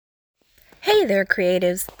Hey there,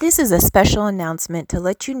 creatives. This is a special announcement to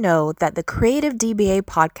let you know that the Creative DBA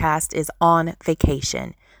podcast is on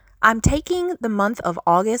vacation. I'm taking the month of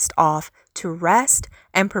August off to rest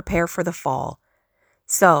and prepare for the fall.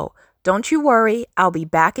 So don't you worry, I'll be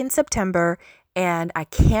back in September and I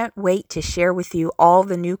can't wait to share with you all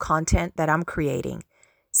the new content that I'm creating.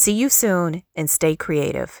 See you soon and stay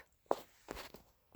creative.